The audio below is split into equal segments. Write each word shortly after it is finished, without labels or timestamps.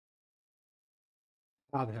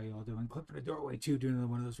How the hell y'all doing? Clip in the doorway too, doing another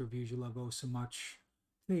one of those reviews you love oh so much.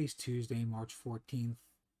 Today's Tuesday, March 14th.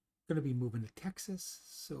 Gonna be moving to Texas,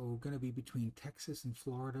 so gonna be between Texas and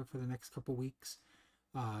Florida for the next couple weeks.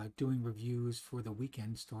 Doing reviews for the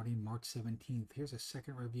weekend starting March 17th. Here's a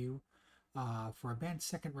second review for a band's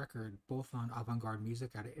second record, both on Avantgarde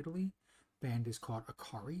Music out of Italy. Band is called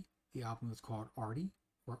Ikarie. The album is called Arde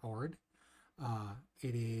or Arde.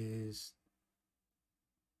 It is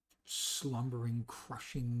slumbering,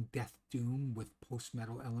 crushing death doom with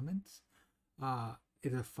post-metal elements.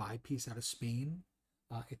 It's a five-piece out of Spain.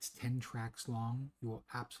 It's 10 tracks long. You will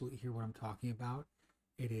absolutely hear what I'm talking about.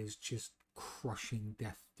 It is just crushing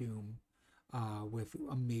death doom with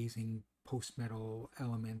amazing post-metal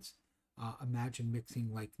elements. Imagine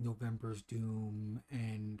mixing like November's Doom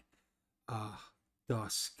and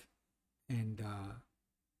Dusk and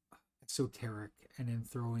Esoteric, and then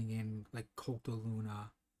throwing in like Culta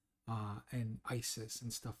Luna and ISIS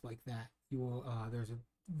and stuff like that. You will there's a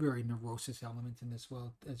very neurosis element in this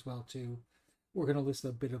as well too. We're going to listen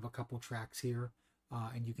to a bit of a couple tracks here,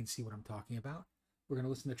 and you can see what I'm talking about. We're going to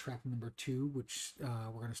listen to track number 2, which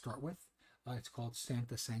we're going to start with. It's called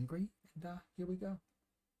Santa Sangre, and here we go.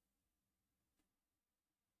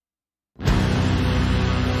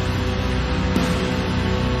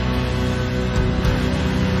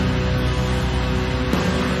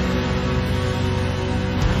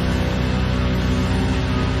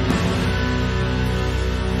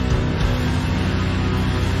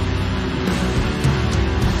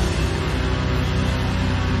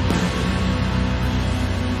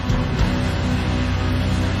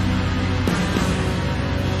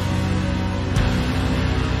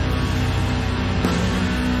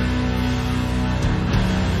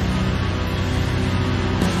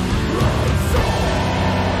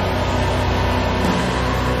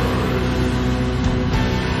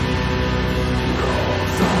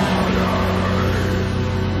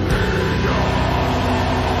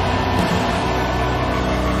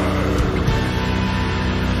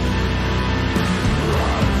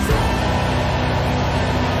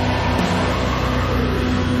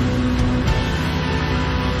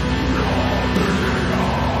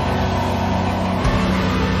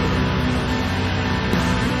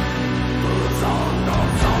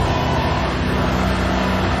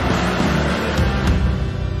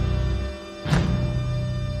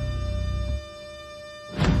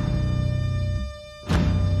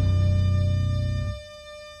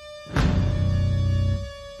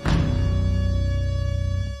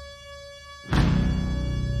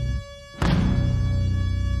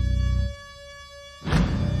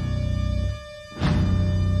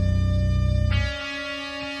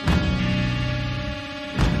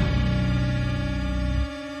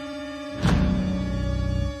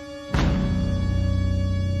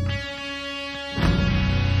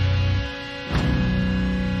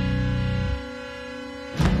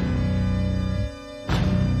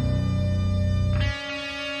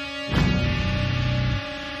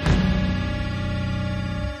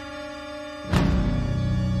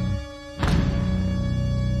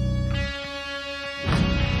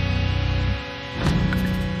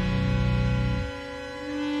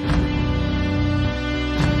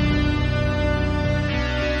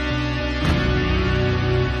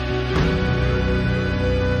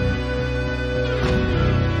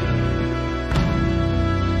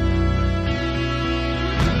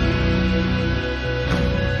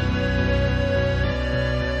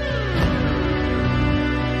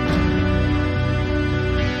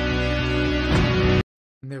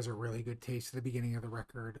 There's a really good taste at the beginning of the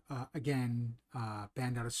record. Again,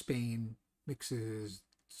 band out of Spain mixes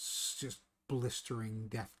just blistering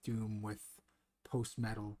death doom with post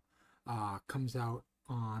metal. Comes out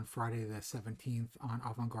on Friday the 17th on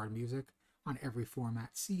Avantgarde Music on every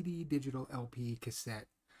format: CD, digital, LP, cassette.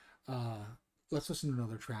 Let's listen to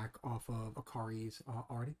another track off of Ikarie's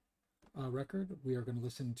Arde record. We are going to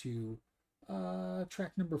listen to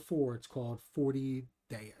track number 4. It's called 40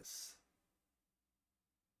 Days.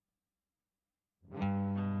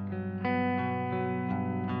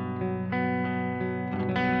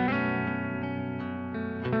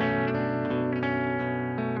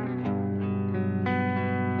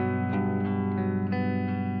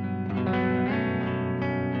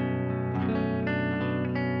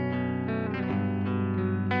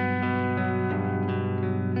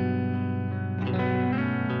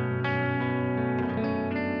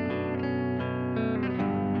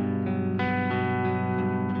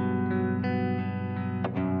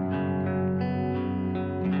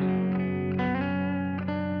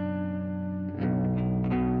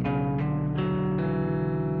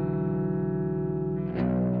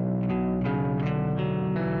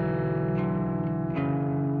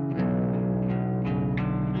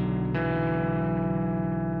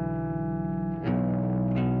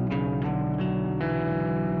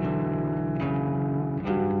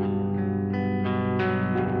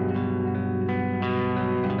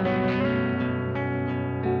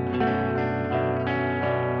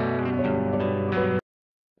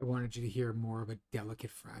 wanted you to hear more of a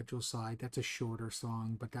delicate, fragile side. That's a shorter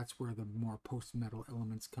song, but that's where the more post-metal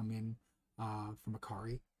elements come in from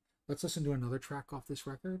Ikarie. Let's listen to another track off this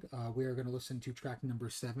record. We are going to listen to track number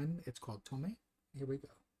 7. It's called Tome. Here we go.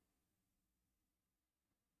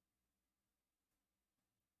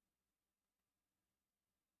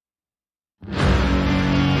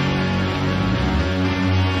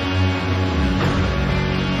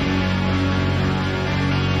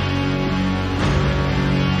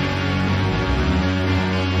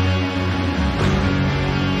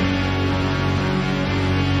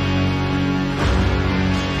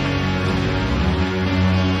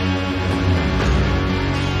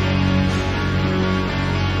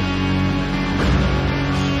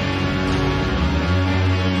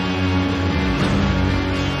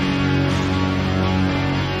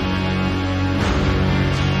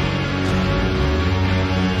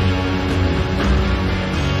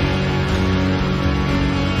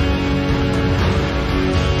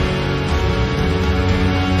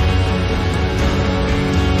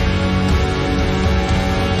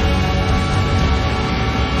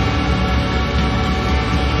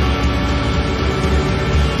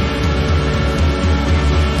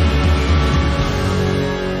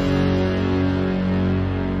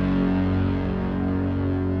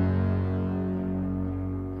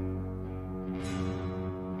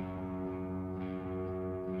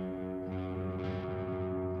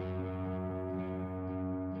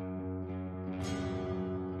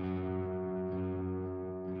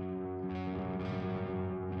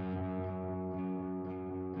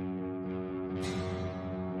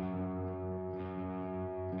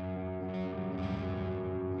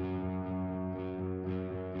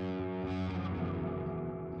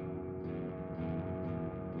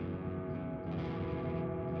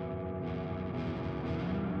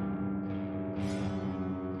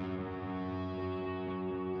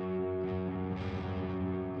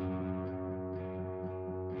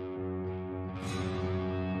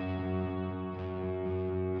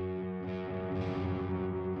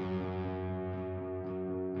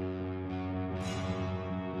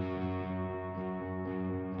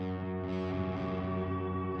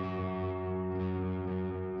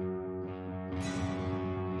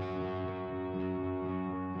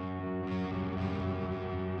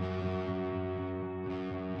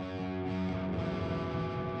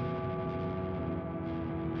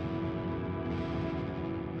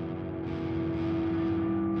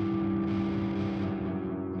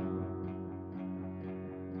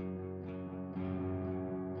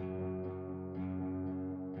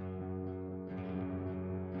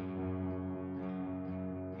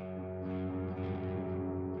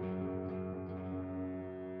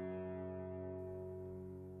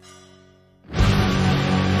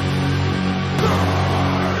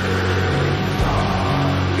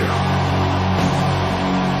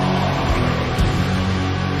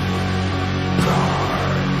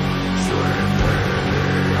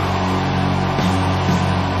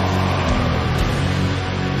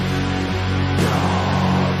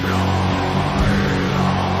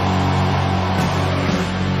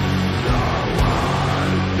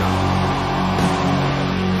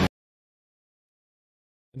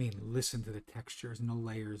 Listen to the textures and the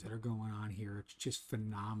layers that are going on here. It's just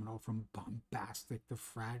phenomenal, from bombastic to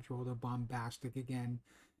fragile to bombastic again.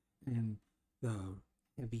 And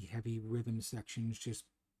the heavy rhythm sections just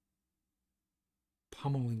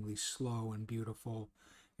pummelingly slow and beautiful.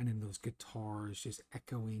 And then those guitars just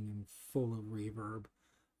echoing and full of reverb.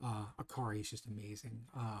 Ikarie is just amazing.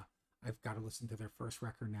 I've got to listen to their first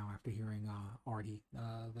record now after hearing Arde,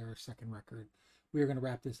 their second record. We are going to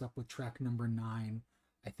wrap this up with track number 9.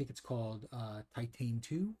 I think it's called Titan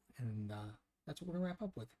 2, and that's what we're going to wrap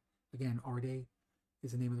up with. Again, Arde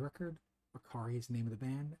is the name of the record. Ikarie is the name of the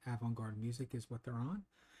band. Avantgarde Music is what they're on.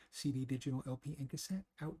 CD, digital, LP, and cassette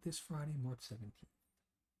out this Friday, March 17th.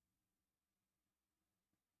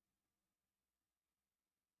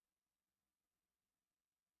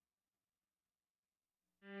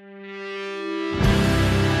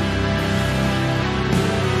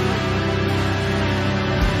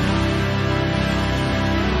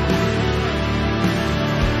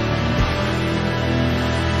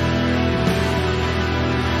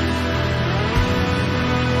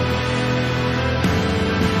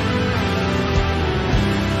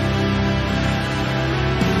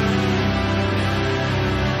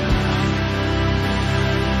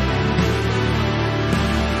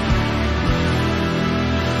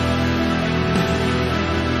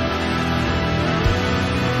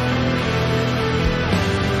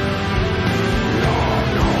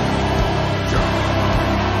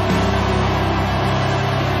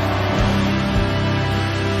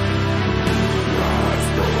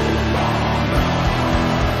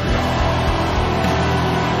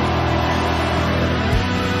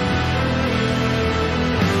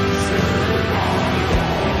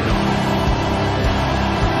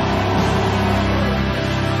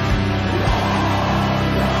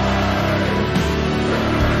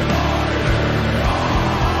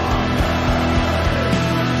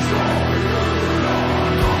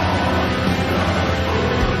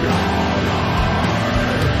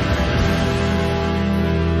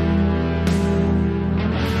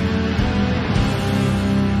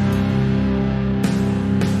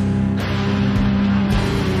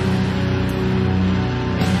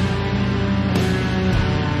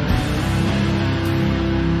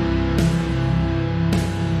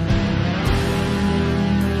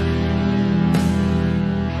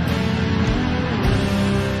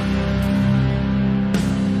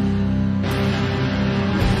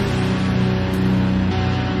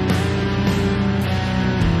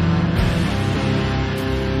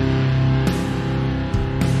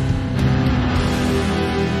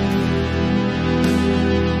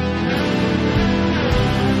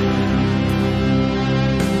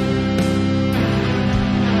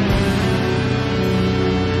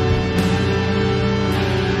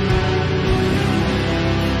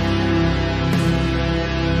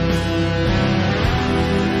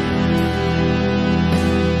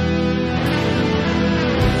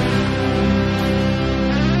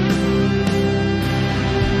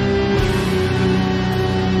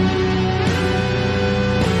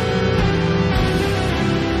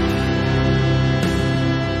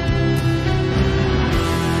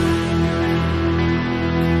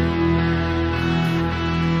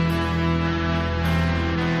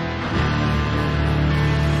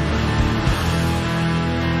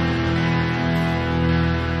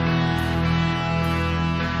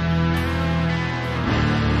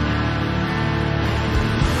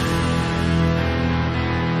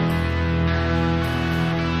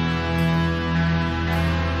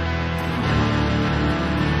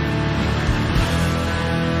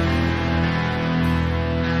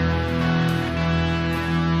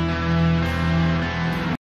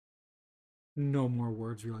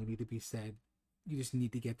 words really need to be said. You just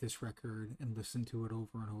need to get this record and listen to it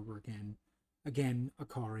over and over again. Again,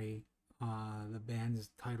 Ikarie. The band's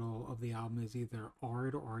title of the album is either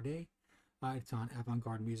Arde or Arde. It's on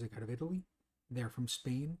Avantgarde Music out of Italy. They're from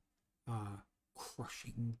Spain.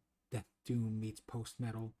 Crushing death doom meets post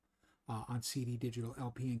metal on CD, digital,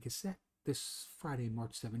 LP, and cassette this Friday,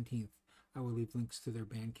 March 17th. I will leave links to their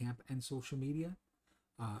Bandcamp and social media.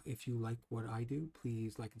 If you like what I do,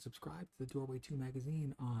 please like and subscribe to the Doorway 2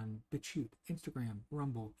 magazine on BitChute, Instagram,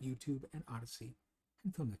 Rumble, YouTube, and Odyssey.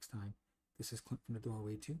 Until next time, this is Clint from the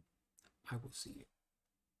Doorway 2. I will see you.